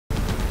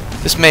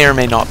This may or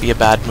may not be a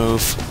bad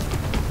move.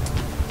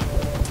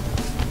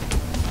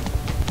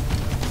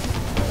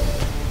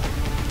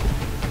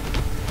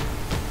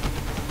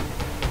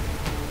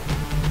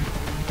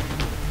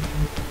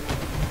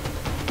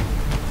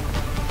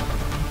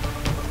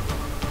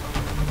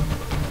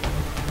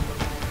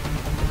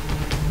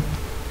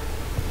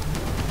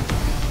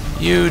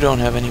 You don't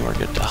have anywhere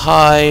good to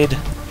hide.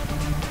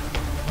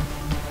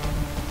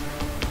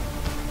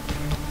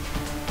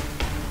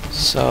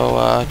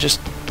 So,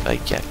 just,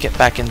 yeah, get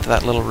back into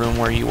that little room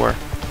where you were.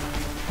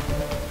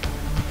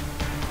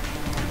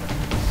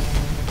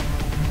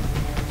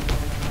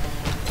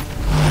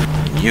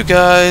 You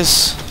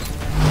guys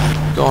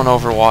go on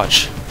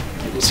Overwatch.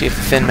 See if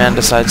the Thin Man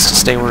decides to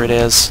stay where it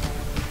is.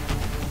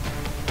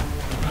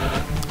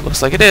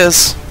 Looks like it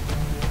is.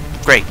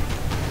 Great.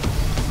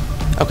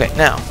 Okay,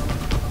 now.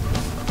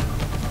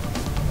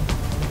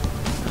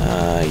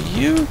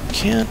 You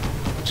can't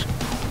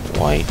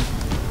quite...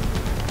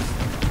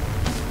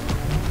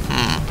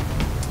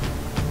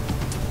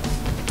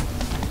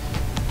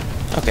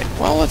 Okay,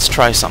 well, let's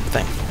try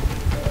something.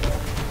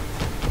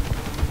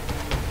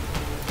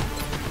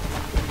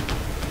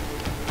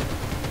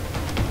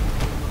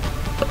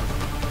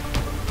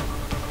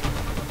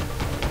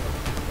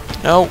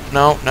 No,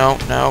 no, no,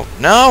 no,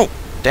 no!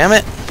 Damn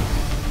it!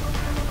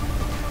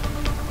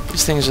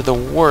 These things are the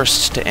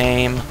worst to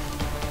aim.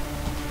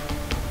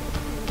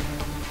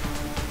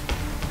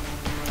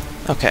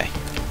 Okay.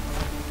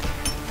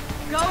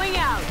 Going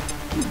out.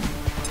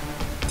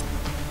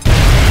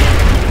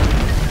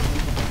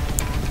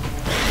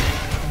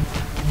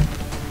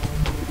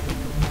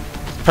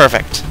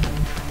 Perfect.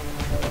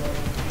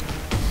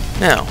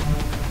 Now,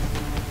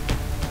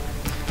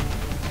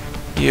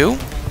 you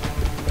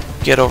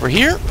get over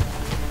here.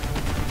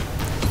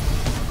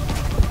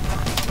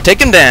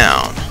 Take him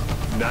down.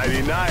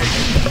 99.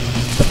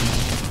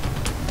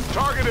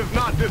 Target is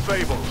not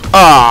disabled.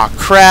 Aw,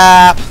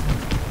 crap.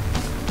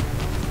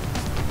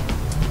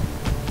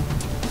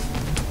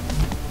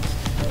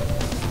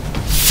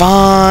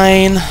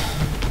 Fine.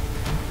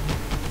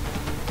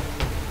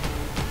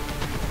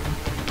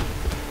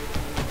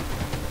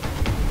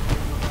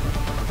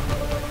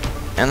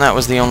 And that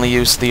was the only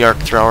use of the arc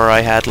thrower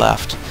I had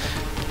left.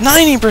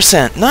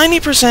 90%!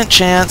 90%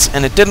 chance,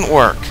 and it didn't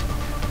work.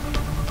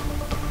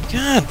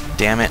 God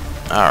damn it.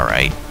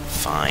 Alright,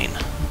 fine.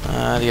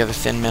 The other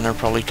Thin Men are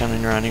probably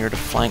coming around here to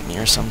flank me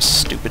or some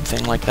stupid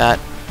thing like that.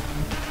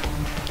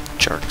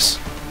 Jerks.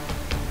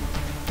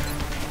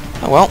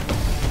 Oh well.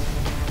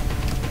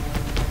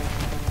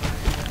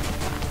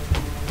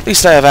 At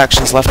least I have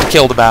actions left to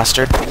kill the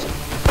bastard.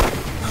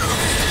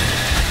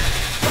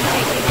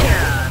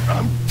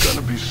 I'm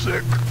gonna be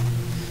sick.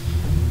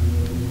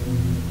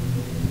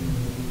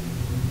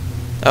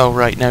 Oh,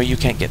 right, now you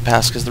can't get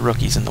past because the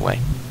rookie's in the way.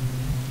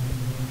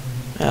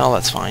 Well,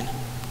 that's fine.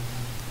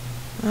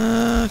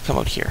 Come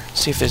out here.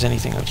 See if there's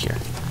anything out here.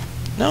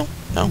 No?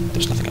 No,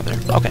 there's nothing out there.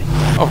 Okay,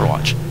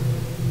 Overwatch.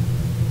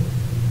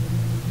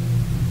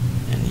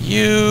 And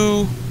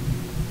you...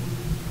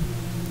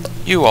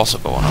 You also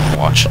go on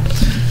Overwatch.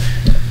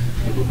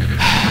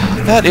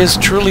 That is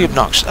truly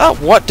obnoxious. Oh,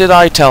 what did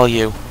I tell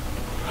you?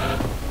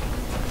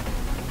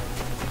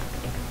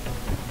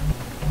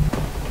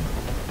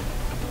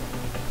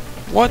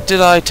 What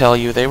did I tell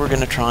you? They were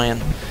going to try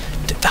and...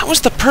 That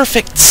was the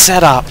perfect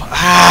setup!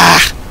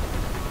 Ah!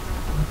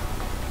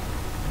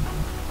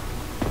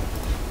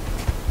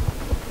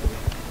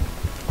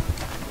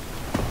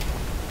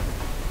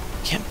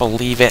 Can't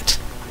believe it.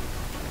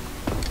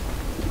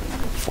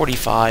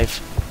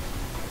 45.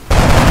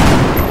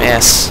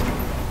 Miss.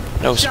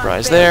 No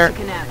surprise there.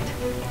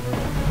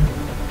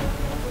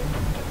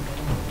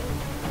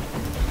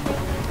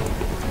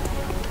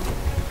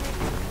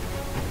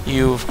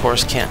 You, of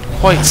course, can't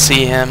quite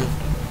see him.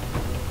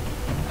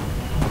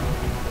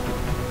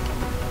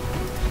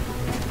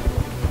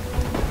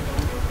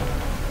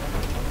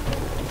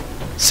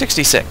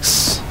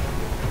 $66.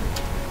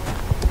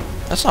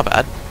 That's not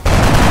bad.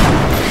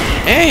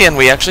 Hey, and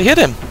we actually hit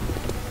him.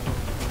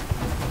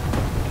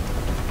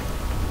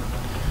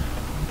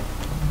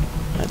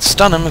 I'd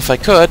stun him if I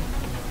could,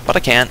 but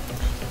I can't,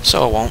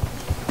 so I won't.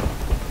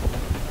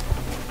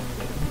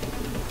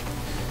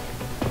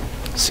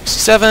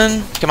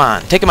 67. Come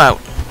on, take him out.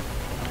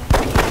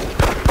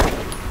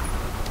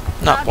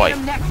 Not quite.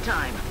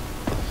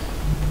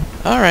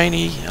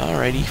 Alrighty,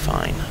 alrighty,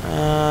 fine.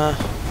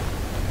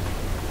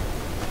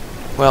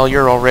 Well,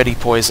 you're already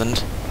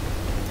poisoned.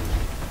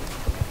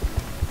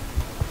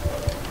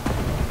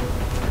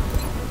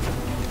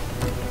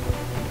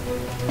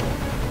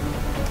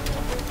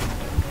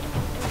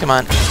 Come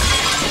on.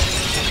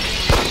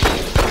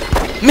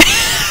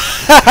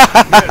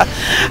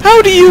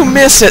 How do you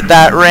miss at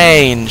that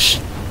range?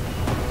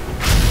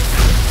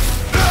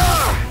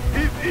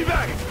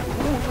 Evac!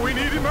 We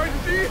need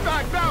emergency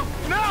evac now!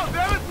 Now!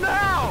 Damn it,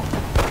 now!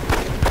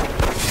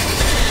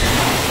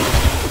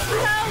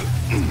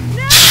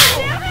 No!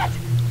 Damn it!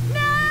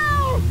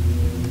 No!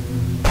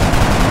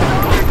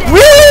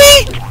 Really?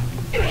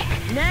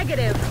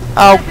 Negative.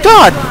 Oh,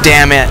 god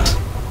damn it!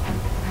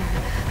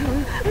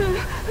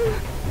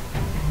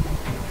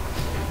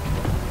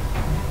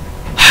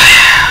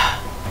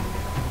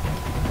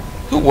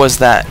 was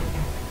that?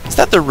 Is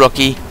that the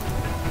rookie?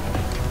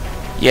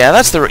 Yeah,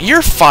 that's the...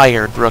 You're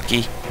fired,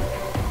 rookie.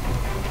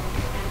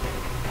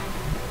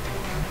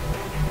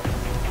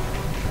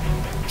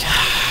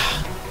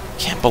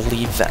 Can't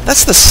believe that.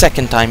 That's the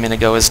second time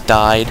Inigo has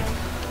died.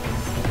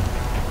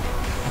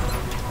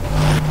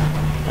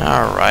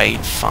 Alright,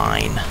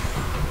 fine.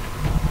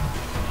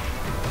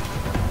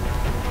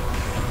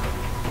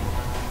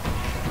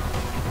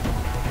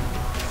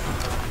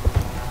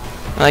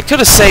 And I could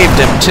have saved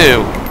him,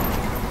 too.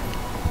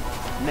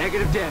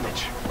 Negative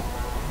damage.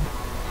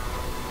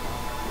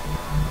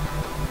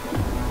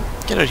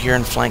 Get out here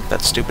and flank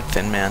that stupid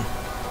thin man.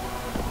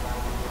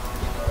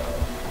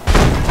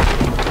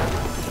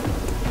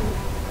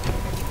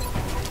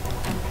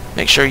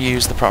 Make sure you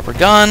use the proper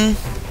gun.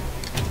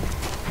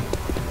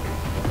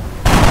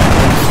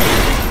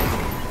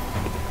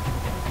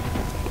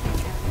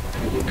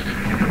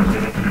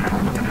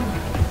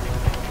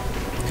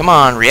 Come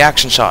on,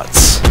 reaction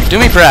shots. Do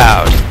me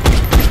proud.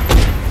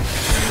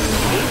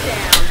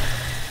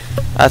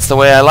 That's the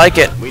way I like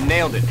it. We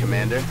nailed it,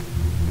 Commander.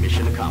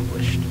 Mission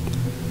accomplished.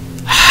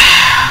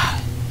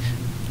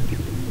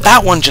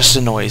 That one just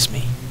annoys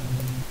me.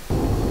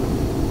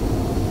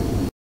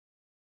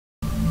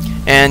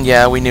 And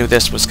yeah, we knew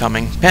this was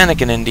coming.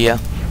 Panic in India.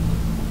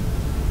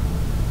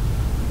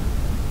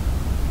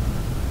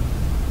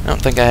 I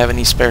don't think I have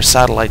any spare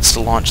satellites to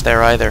launch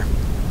there either.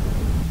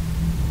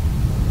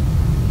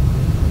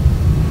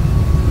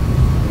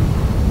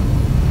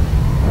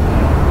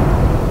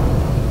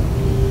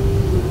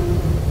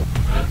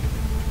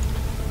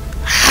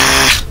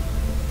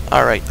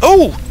 Alright.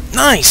 Oh!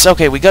 Nice!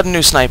 Okay, we got a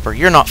new sniper.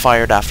 You're not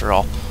fired after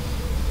all.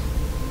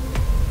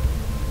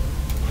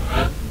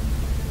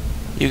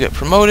 You get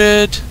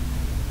promoted.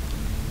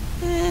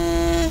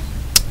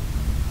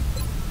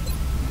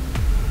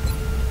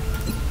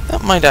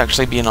 That might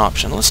actually be an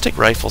option. Let's take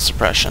rifle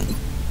suppression.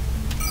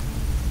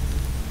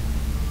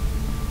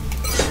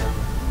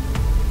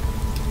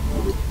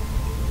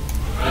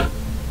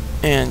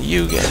 And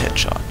you get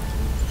headshot.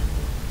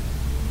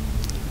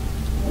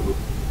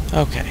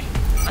 Okay.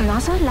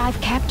 Another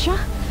live capture?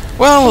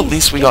 Well, at Please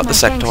least we give got the my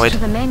thanks sectoid. to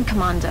the main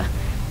commander.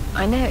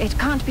 I know it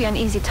can't be an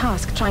easy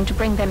task trying to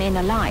bring them in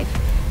alive.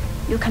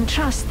 You can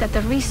trust that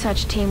the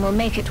research team will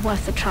make it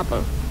worth the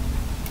trouble.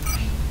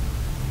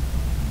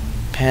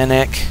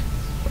 Panic.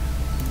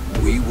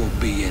 We will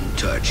be in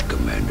touch,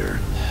 Commander.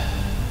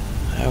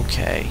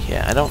 Okay,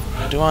 yeah, I don't...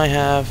 Do I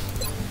have...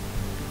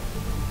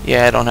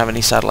 Yeah, I don't have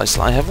any satellites.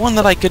 I have one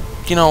that I could,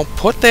 you know,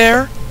 put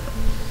there.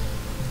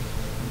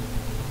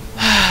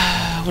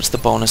 What's the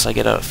bonus I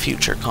get out of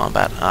future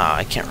combat? Ah,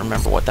 I can't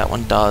remember what that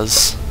one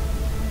does.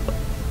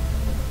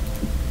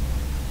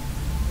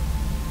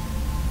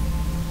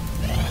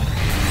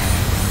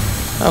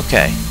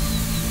 Okay.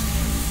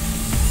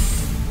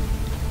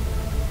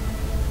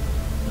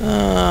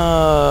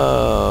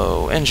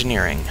 Oh,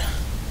 engineering.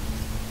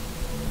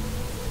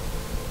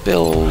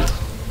 Build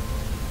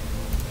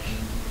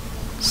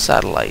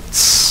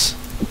satellites.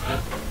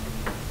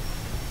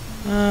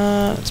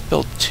 Let's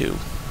build 2.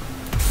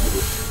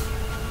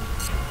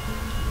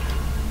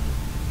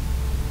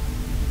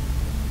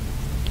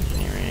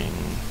 Engineering.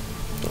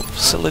 Build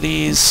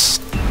facilities.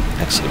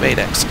 Excavate,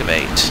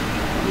 excavate.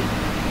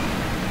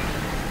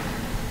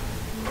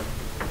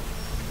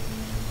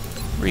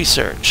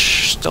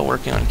 Research. Still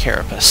working on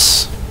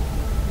Carapace.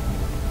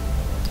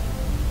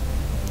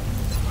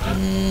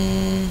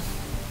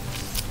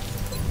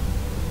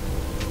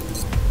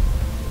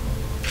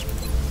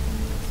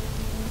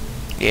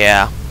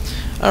 Yeah.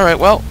 Alright,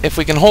 well, if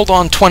we can hold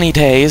on 20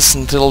 days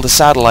until the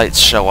satellites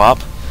show up,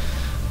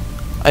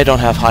 I don't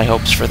have high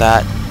hopes for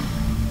that.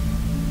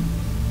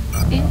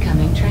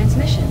 Incoming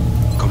transmission.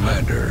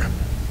 Commander,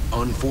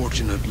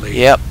 unfortunately,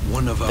 Yep.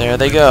 one of our There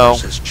they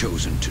members go. has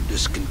chosen to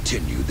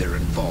discontinue their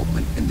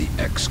involvement in the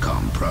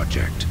XCOM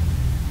project.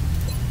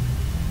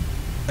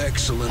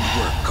 Excellent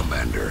work,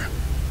 Commander.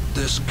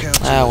 This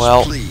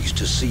council is pleased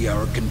to see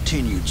our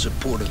continued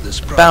support of this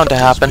project Bound to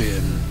happen. has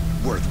been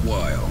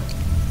worthwhile.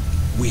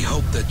 We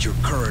hope that your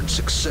current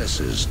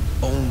successes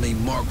only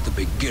mark the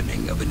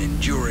beginning of an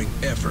enduring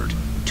effort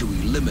to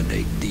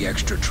eliminate the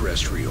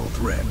extraterrestrial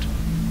threat.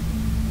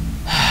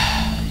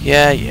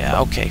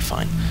 Yeah, okay,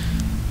 fine.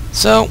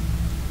 So,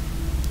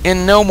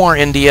 in no more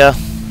India,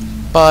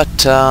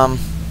 but,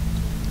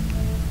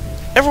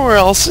 everywhere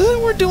else,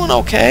 we're doing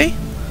okay.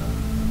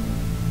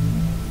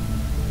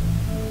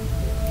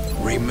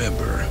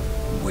 Remember,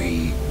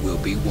 we will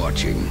be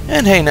watching.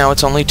 And hey, now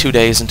it's only 2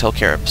 days until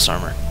Carapace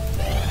armor.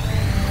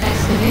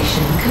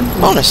 Excavation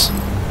complete. Bonus!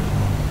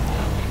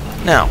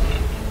 Now,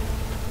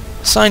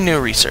 assign new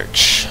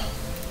research.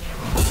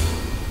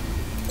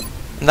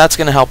 And that's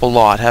going to help a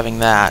lot, having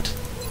that.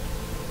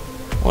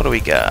 What do we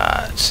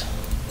got?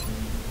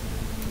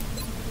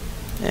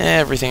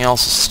 Everything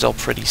else is still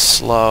pretty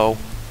slow.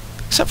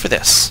 Except for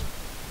this.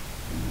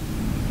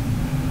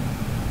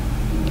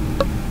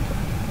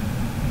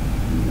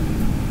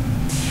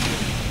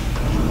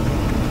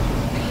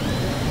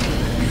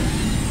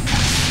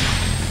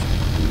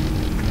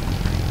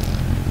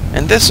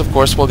 And this, of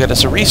course, will get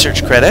us a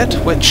research credit,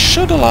 which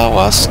should allow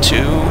us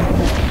to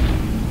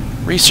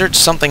research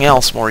something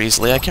else more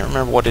easily. I can't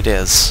remember what it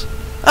is.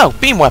 Oh,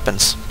 beam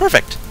weapons.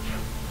 Perfect.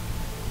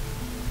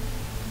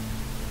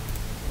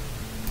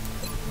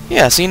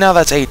 Yeah, see, now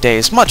that's 8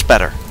 days. Much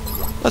better.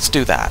 Let's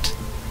do that.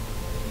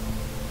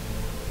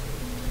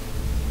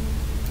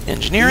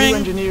 Engineering. New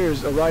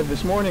engineers arrived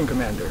this morning,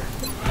 Commander.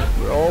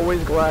 We're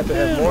always glad to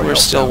have more We're help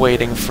still down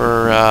waiting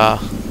for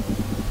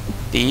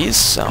these,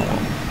 so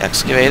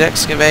excavate,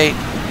 excavate.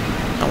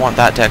 I want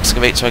that to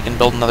excavate so I can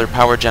build another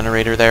power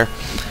generator there. there.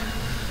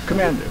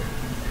 Commander,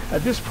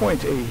 at this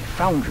point, a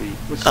foundry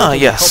would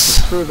yes. help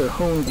us further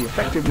hone the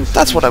effectiveness.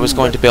 That's of what I these was new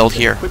going to build weapons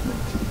and here. equipment.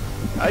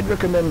 I'd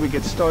recommend we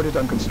get started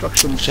on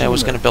construction. Actually, I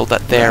was going to build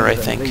that there, I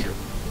think.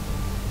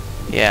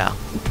 Yeah.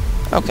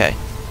 Okay.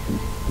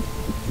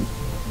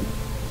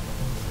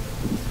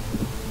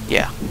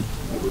 Yeah.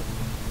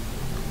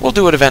 We'll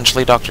do it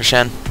eventually, Dr.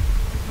 Shen.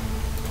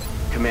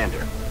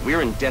 Commander,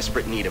 we're in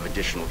desperate need of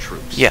additional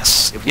troops.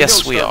 Yes. If we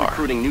Yes, don't we start are.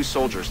 recruiting new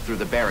soldiers through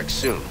the barracks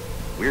soon,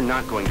 we're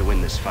not going to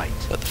win this fight.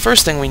 But the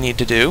first thing we need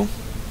to do...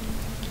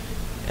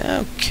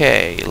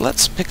 Okay,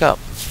 let's pick up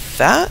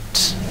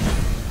that.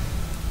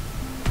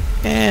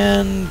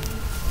 And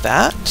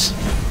that.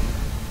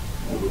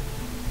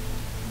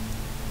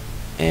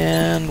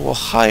 And we'll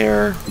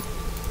hire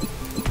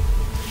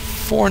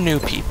 4 new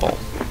people.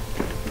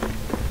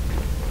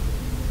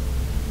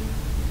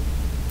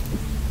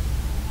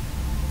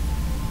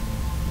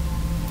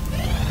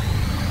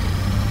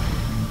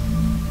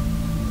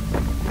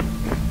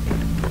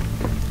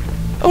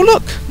 Oh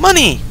look!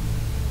 Money!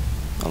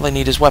 All I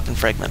need is weapon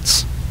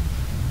fragments.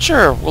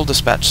 Sure, we'll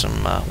dispatch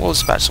some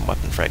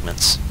weapon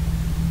fragments.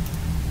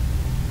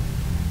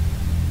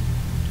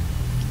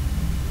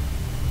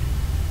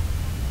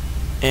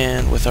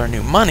 And with our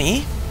new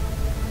money,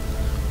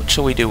 what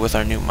shall we do with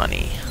our new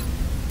money?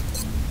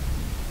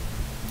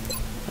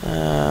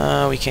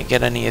 We can't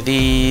get any of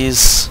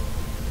these.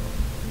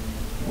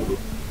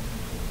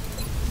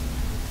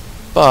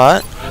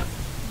 But I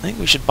think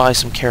we should buy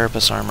some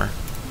carapace armor.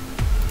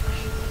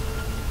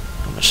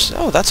 How much?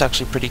 Oh, that's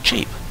actually pretty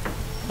cheap.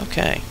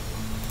 Okay.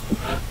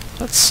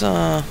 Let's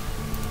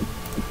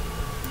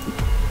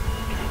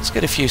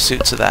get a few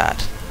suits of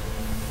that.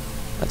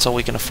 That's all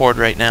we can afford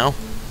right now.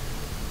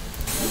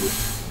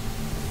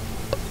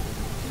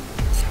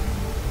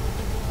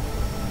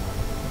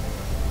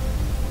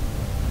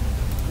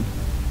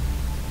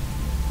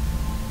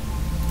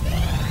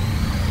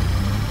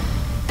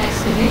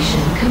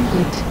 Excavation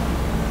complete.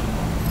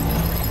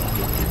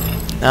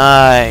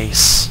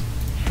 Nice.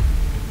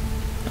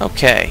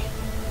 Okay.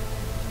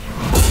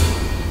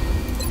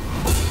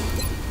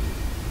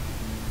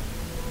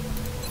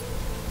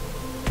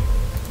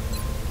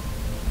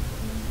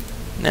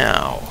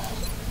 Now,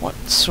 what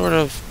sort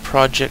of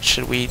project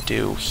should we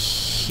do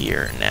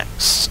here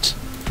next?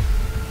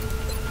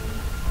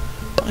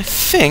 I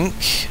think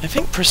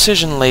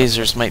precision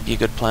lasers might be a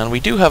good plan. We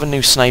do have a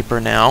new sniper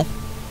now.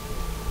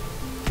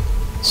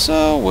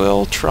 So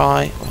we'll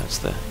try... What's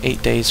the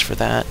 8 days for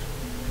that?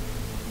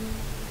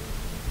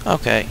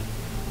 Okay.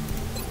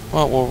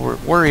 Well, we'll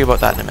worry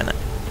about that in a minute.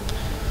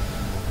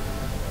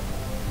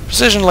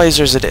 Precision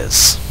lasers it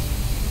is.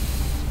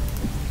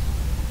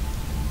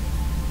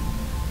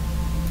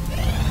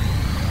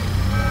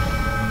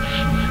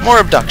 More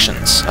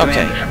abductions.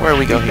 Okay, Commander, where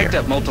we go we here? picked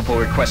up multiple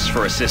requests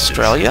for assistance.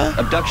 Australia?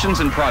 Abductions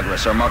in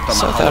progress are marked on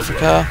South the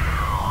Africa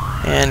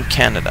and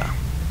Canada.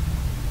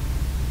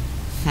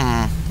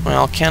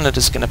 Well,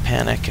 Canada's gonna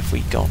panic if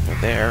we don't go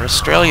there.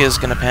 Australia's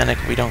gonna panic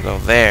if we don't go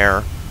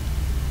there.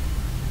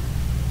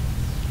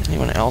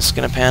 Anyone else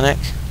gonna panic?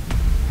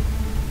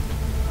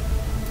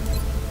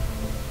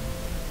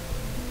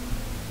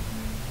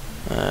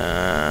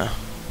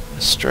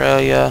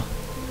 Australia.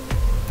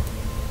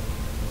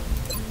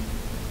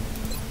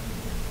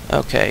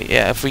 Okay,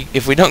 yeah,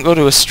 if we don't go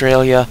to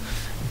Australia,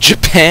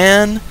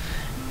 Japan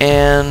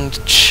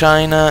and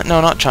China, no,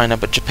 not China,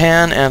 but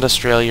Japan and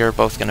Australia are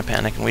both going to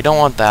panic, and we don't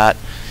want that.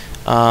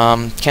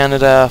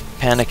 Canada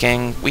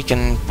panicking, we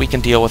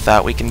can deal with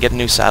that. We can get a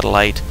new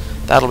satellite.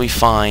 That'll be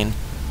fine.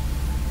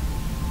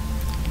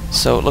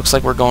 So it looks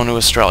like we're going to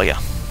Australia.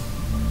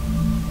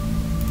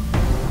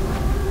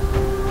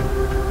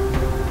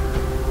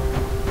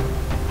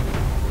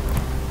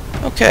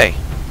 Okay,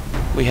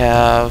 we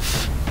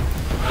have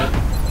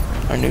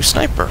our new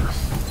sniper.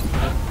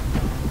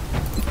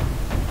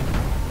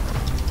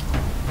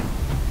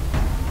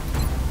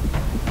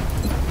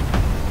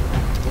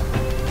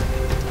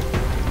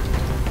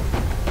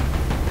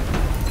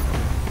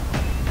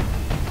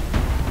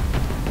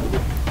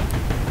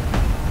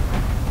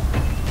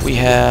 We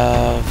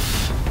have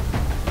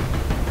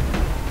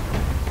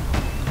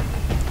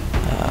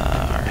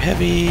our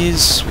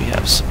heavies, we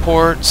have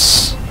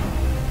supports,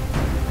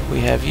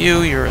 we have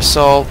you, your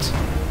assault,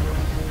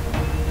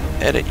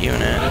 edit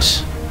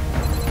unit.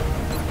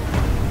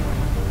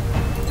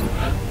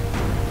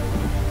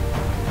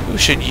 Who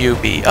should you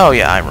be? Oh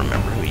yeah, I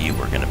remember who you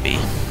were going to be.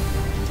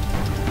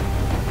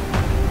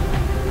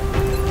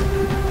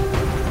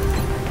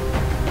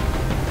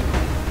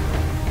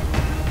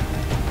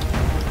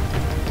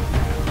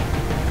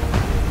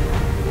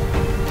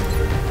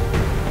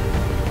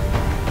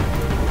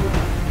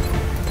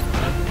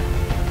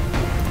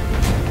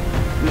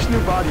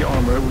 new body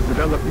armor was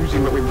developed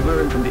using what we've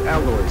learned from the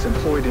alloys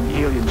employed in the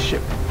alien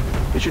ship.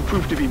 It should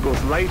prove to be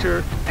both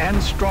lighter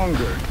and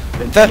stronger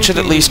than That should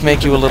at least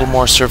make you a little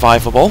more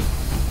survivable.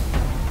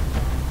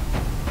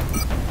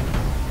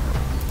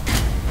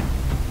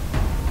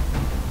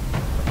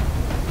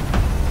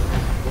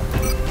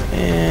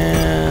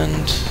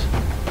 And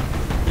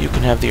you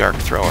can have the arc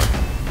thrower.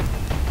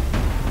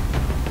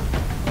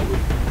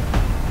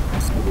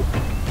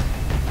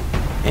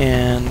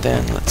 And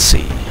then, let's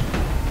see.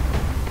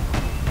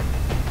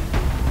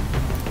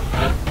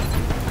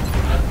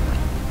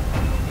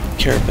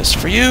 Carapace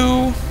for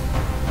you.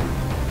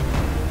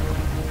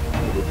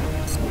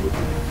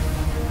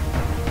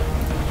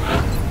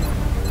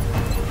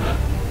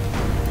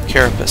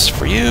 Carapace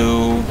for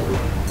you.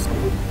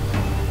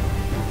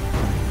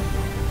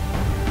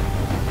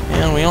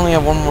 And we only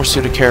have one more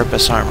suit of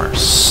Carapace armor,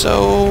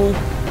 so...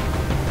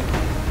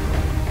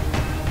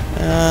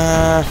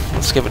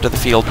 let's give it to the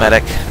field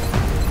medic.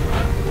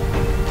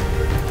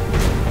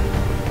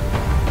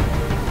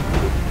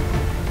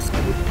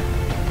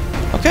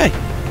 Okay.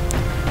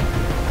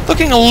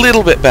 Looking a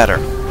little bit better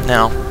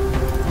now.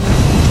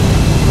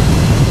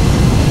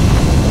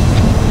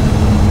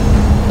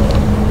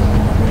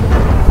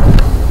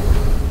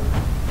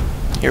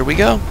 Here we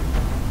go.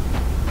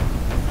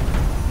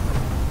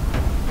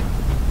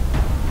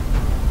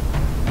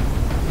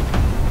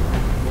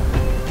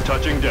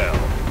 Touching down.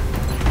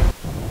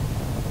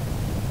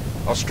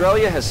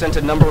 Australia has sent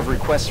a number of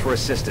requests for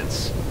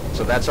assistance,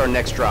 so that's our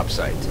next drop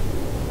site.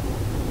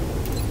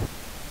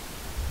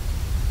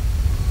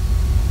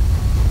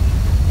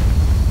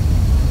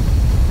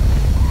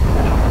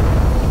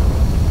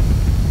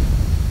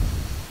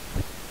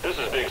 This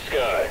is Big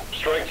Sky.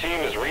 Strike team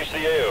has reached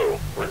the AO.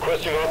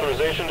 Requesting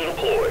authorization to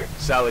deploy.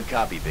 Solid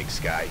copy, Big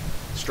Sky.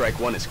 Strike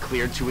 1 is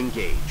cleared to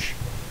engage.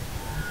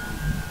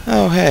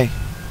 Oh, hey.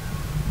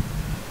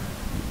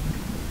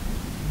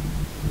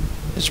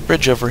 There's a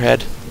bridge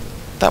overhead.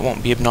 That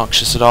won't be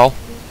obnoxious at all.